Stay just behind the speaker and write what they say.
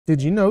Did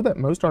you know that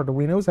most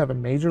Arduinos have a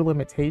major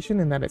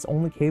limitation in that it's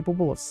only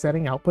capable of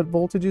setting output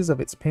voltages of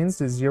its pins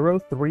to 0,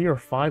 3, or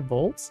 5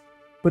 volts?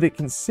 But it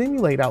can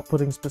simulate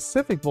outputting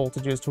specific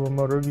voltages to a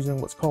motor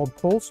using what's called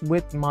pulse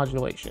width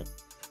modulation.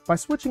 By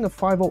switching a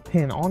 5-volt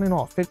pin on and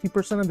off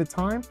 50% of the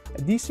time,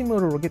 a DC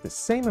motor will get the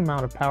same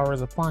amount of power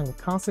as applying a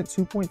constant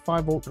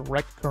 2.5-volt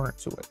direct current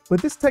to it. But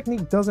this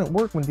technique doesn't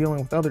work when dealing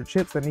with other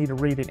chips that need to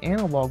read an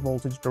analog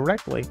voltage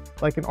directly,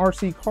 like an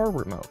RC car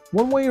remote.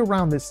 One way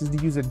around this is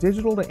to use a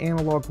digital to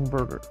analog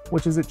converter,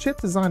 which is a chip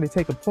designed to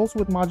take a pulse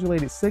width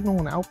modulated signal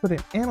and output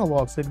an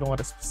analog signal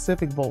at a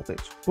specific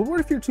voltage. But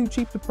what if you're too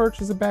cheap to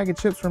purchase a bag of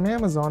chips from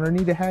Amazon or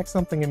need to hack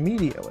something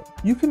immediately?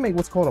 You can make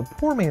what's called a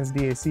poor man's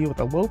DAC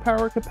with a low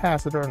power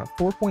capacitor and a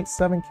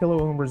 4.7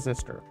 kilo ohm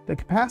resistor. The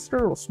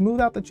capacitor will smooth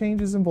out the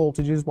changes in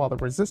voltages while the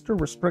resistor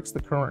restricts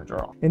the current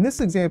draw. In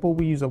this example,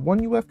 we use a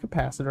 1 UF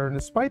capacitor, and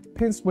despite the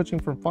pin switching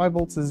from 5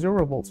 volts to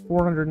 0 volts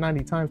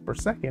 490 times per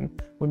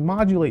second, we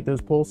modulate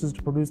those pulses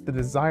to produce the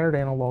desired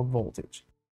analog voltage.